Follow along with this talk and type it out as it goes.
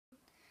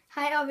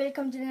Hej og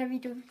velkommen til den her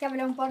video. Jeg vil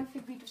lave en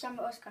bottlefish video sammen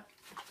med Oskar.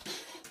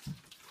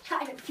 Hej,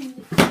 det er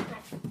fint. Nej,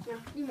 ja,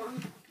 lige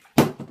meget.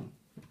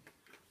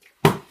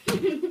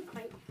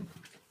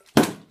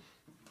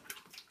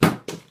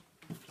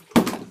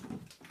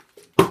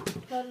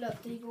 Hold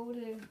op, det er gode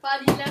det.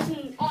 Bare lige lave sådan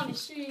en ordentlig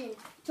syg.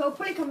 Så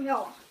prøv lige at komme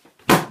herover.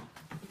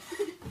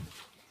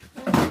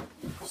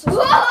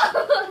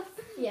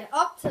 Ja,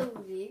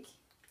 optaget vi ikke.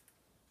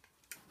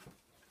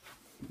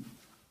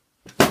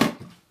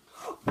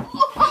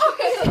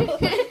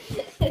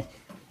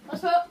 Og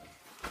så...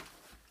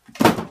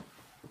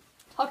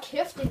 Hold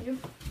kæft, det er jo.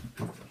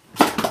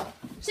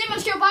 Se, man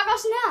skal jo bare gøre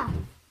sådan her.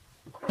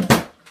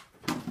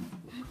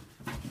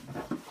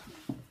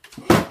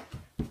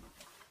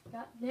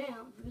 Ja, det er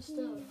jo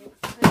stedet.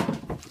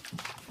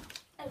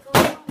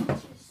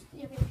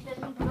 Jeg vil ikke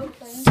lade den blå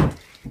derinde.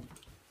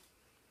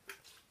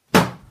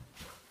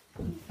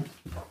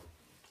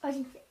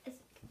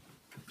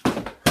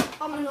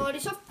 Og man når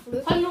det så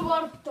flyt. Hold nu, hvor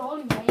er du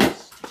dårlig,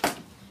 Mads.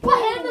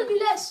 For helvede, vi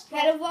læs.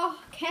 Ja, det hvor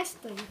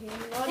kaster I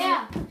henne?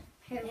 Her.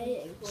 Her.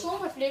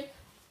 Sofaflip.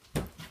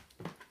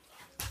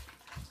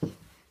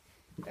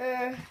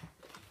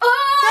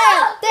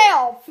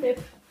 Deroppe, flip.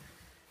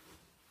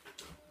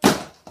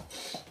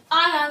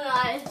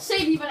 Nej. Se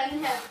lige, hvordan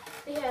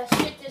det her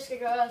shit, det skal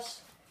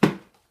gøres.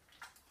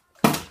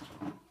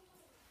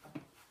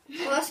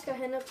 Oskar,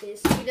 han er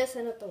bedst. Silas,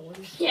 han er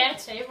dårlig. Ja,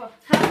 taber.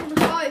 Han er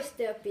den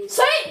højeste og bedst.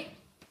 Se!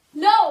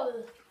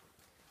 Låget!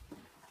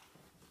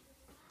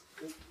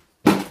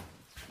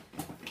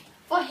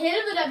 For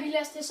helvede da, vi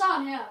læste det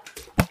sådan her.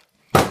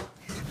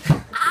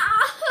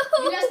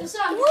 Vi læste det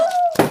sådan her.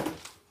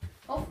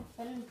 For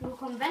fanden, du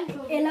kom vand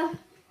på. Eller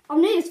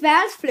om det er et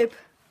værelsesflip.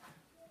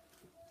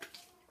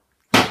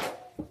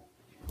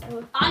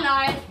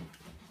 Nej.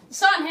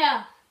 Sådan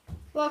her.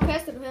 Hvor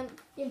kaster du hen?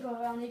 Ind på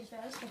Agnetes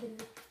værelse, for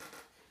helvede.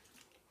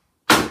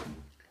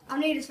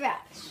 Agnetes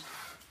værelse.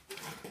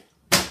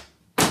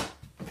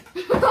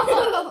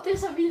 Det er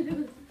så vildt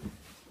ud.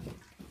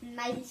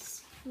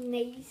 Nice.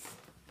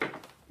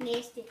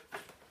 Nasty. Jeg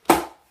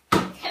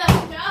kalder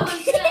det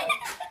dørhåndtag.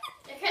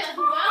 Jeg kalder det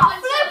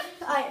dørhåndtag.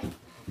 Ej.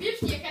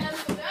 Vipski, jeg kalder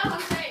det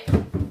dørhåndtag.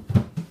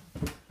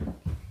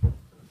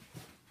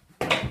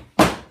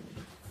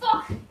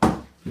 Fuck.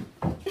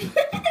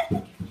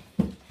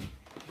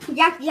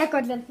 Jeg kan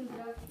godt vente den.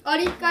 Og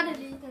lige gør det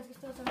lige, der skal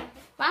stå sådan.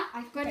 Hvad?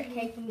 Ej, gør det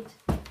kan ikke på mit.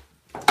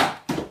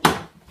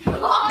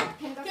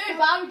 Det er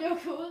bare mit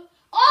dukkehode.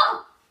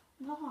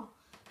 Nå.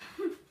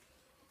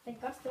 Den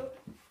kan godt stå.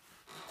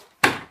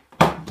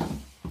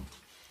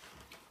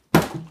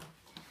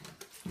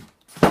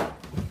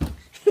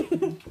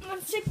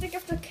 Man sigter ikke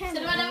efter kamera. Så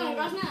det var der, man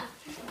gør sådan her.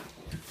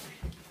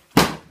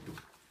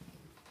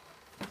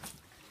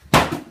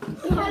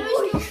 Jeg har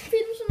lyst til at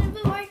filme, så jeg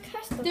ved, hvor jeg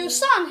kaster. Det er jo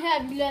sådan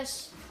her,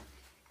 Vilas.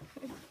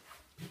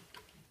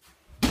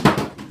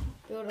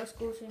 Det var da også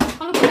god til.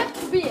 Hold nu kæft,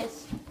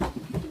 Tobias.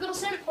 Det kan du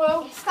selv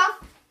prøve. Stop.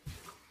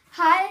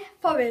 Hej,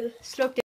 farvel. Sluk det.